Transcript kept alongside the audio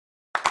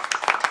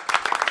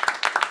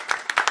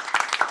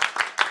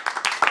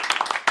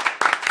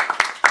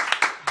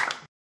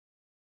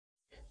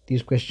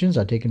These questions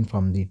are taken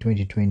from the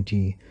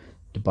 2020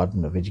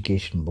 Department of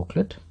Education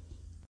booklet.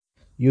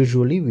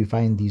 Usually we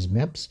find these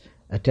maps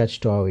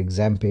attached to our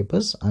exam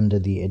papers under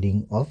the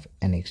heading of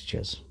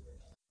annexures.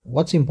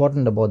 What's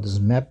important about this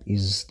map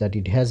is that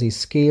it has a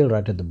scale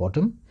right at the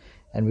bottom,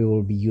 and we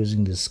will be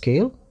using the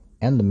scale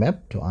and the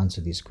map to answer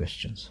these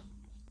questions.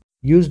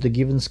 Use the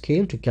given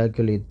scale to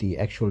calculate the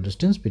actual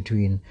distance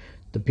between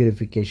the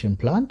purification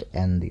plant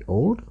and the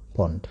old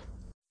pond.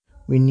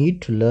 We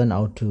need to learn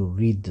how to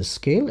read the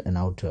scale and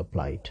how to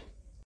apply it.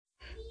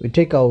 We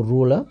take our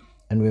ruler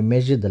and we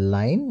measure the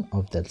line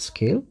of that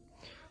scale.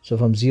 So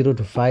from 0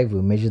 to 5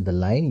 we measure the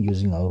line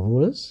using our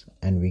rulers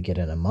and we get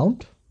an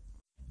amount.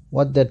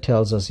 What that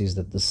tells us is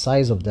that the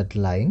size of that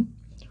line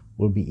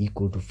will be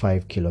equal to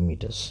 5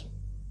 kilometers.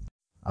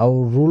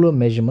 Our ruler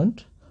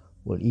measurement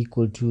will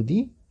equal to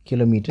the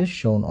kilometers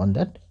shown on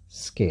that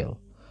scale.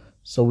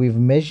 So we've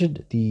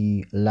measured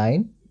the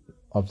line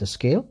of the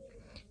scale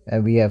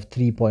and we have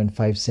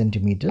 3.5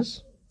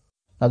 centimeters.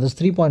 Now this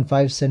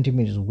 3.5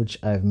 centimeters which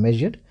I've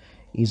measured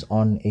is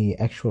on a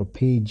actual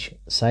page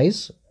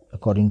size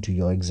according to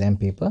your exam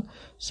paper,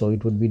 so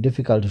it would be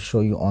difficult to show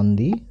you on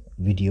the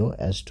video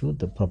as to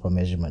the proper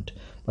measurement.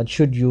 But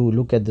should you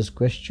look at this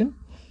question,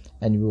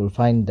 and you will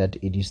find that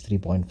it is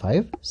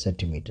 3.5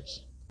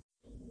 centimeters.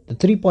 The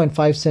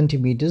 3.5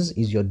 centimeters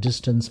is your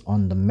distance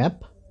on the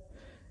map,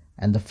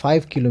 and the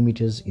 5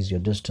 kilometers is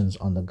your distance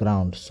on the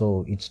ground.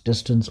 So its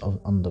distance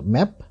on the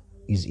map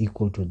is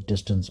equal to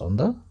distance on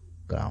the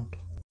ground.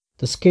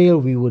 The scale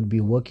we would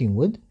be working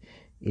with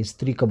is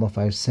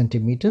 3.5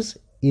 centimeters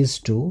is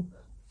to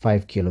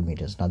 5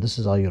 kilometers. Now this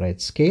is how you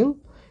write scale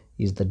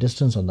is the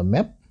distance on the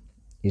map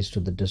is to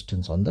the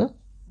distance on the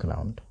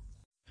ground.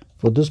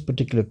 For this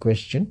particular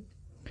question,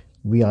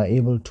 we are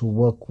able to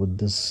work with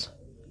this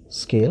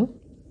scale.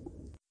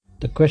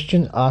 The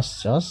question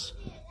asks us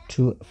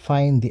to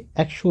find the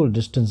actual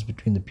distance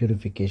between the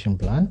purification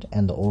plant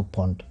and the old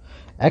pond.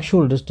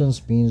 Actual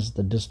distance means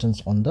the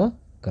distance on the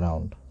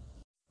ground.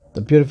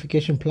 The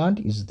purification plant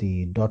is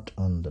the dot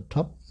on the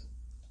top.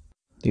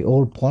 The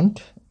old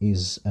pond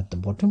is at the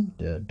bottom,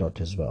 the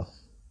dot as well.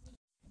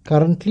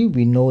 Currently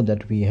we know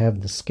that we have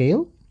the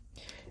scale,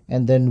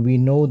 and then we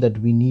know that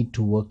we need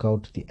to work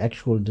out the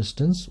actual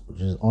distance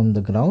which is on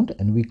the ground,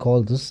 and we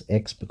call this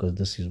x because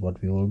this is what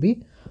we will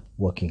be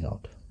working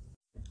out.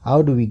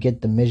 How do we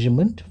get the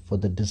measurement for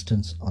the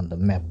distance on the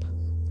map?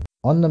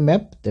 On the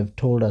map they've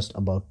told us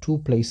about 2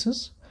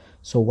 places,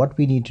 so what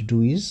we need to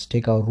do is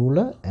take our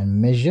ruler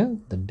and measure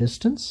the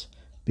distance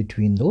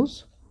between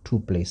those 2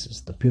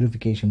 places, the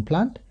purification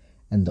plant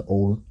and the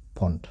old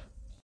pond.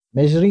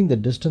 Measuring the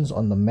distance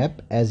on the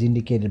map as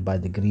indicated by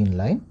the green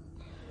line,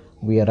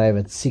 we arrive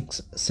at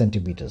 6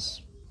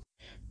 centimeters.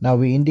 Now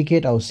we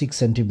indicate our 6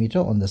 centimeter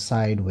on the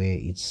side where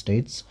it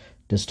states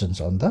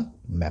distance on the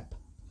map.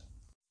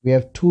 We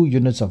have 2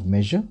 units of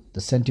measure, the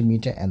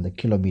centimeter and the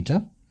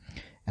kilometer,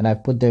 and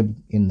I've put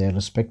them in their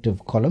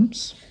respective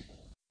columns.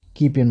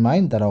 Keep in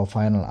mind that our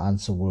final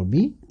answer will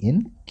be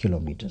in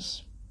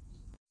kilometers.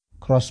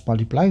 Cross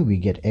multiply, we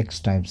get x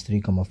times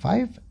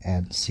 3,5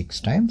 and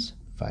 6 times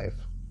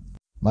 5.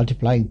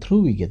 Multiplying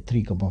through, we get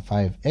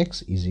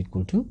 3,5x is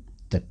equal to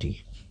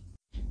 30.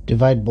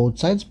 Divide both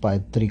sides by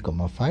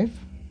 3,5.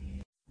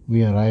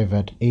 We arrive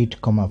at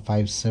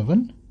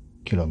 8,57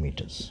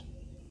 kilometers.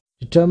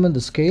 Determine the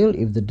scale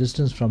if the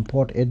distance from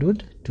Port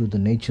Edward to the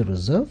nature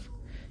reserve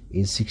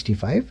is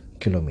 65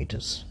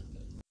 kilometers.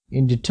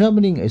 In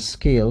determining a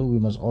scale, we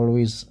must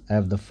always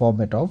have the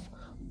format of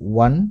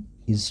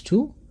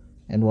 1:2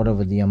 and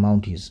whatever the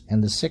amount is.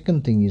 And the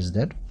second thing is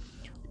that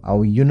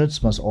our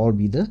units must all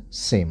be the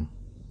same.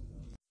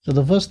 So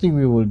the first thing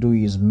we will do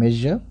is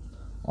measure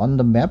on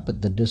the map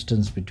the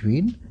distance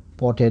between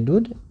Port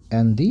Edward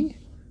and the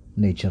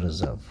nature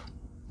reserve.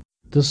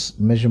 This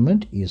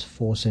measurement is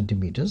 4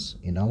 centimeters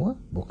in our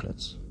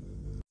booklets.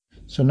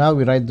 So now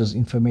we write this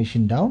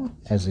information down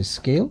as a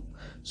scale.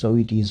 So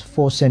it is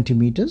 4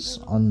 centimeters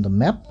on the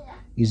map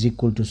is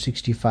equal to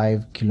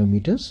 65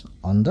 kilometers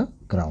on the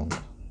ground.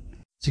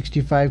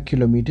 65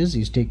 kilometers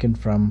is taken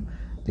from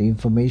the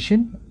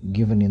information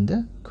given in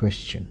the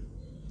question.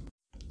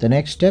 The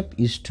next step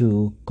is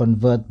to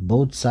convert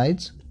both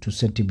sides to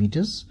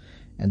centimeters,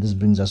 and this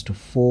brings us to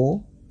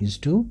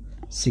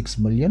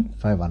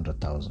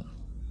 4:6,500,000.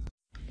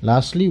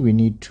 Lastly, we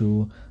need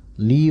to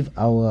leave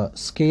our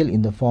scale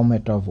in the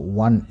format of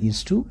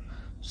 1:2.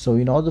 So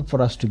in order for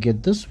us to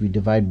get this, we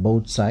divide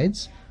both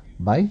sides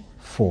by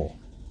 4.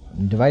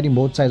 In dividing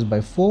both sides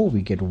by 4,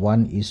 we get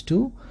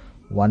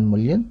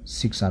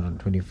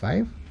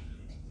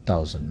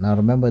 1:1,625,000. Now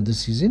remember,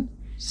 this is in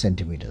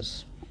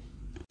centimeters.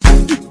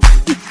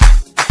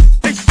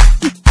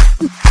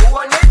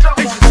 One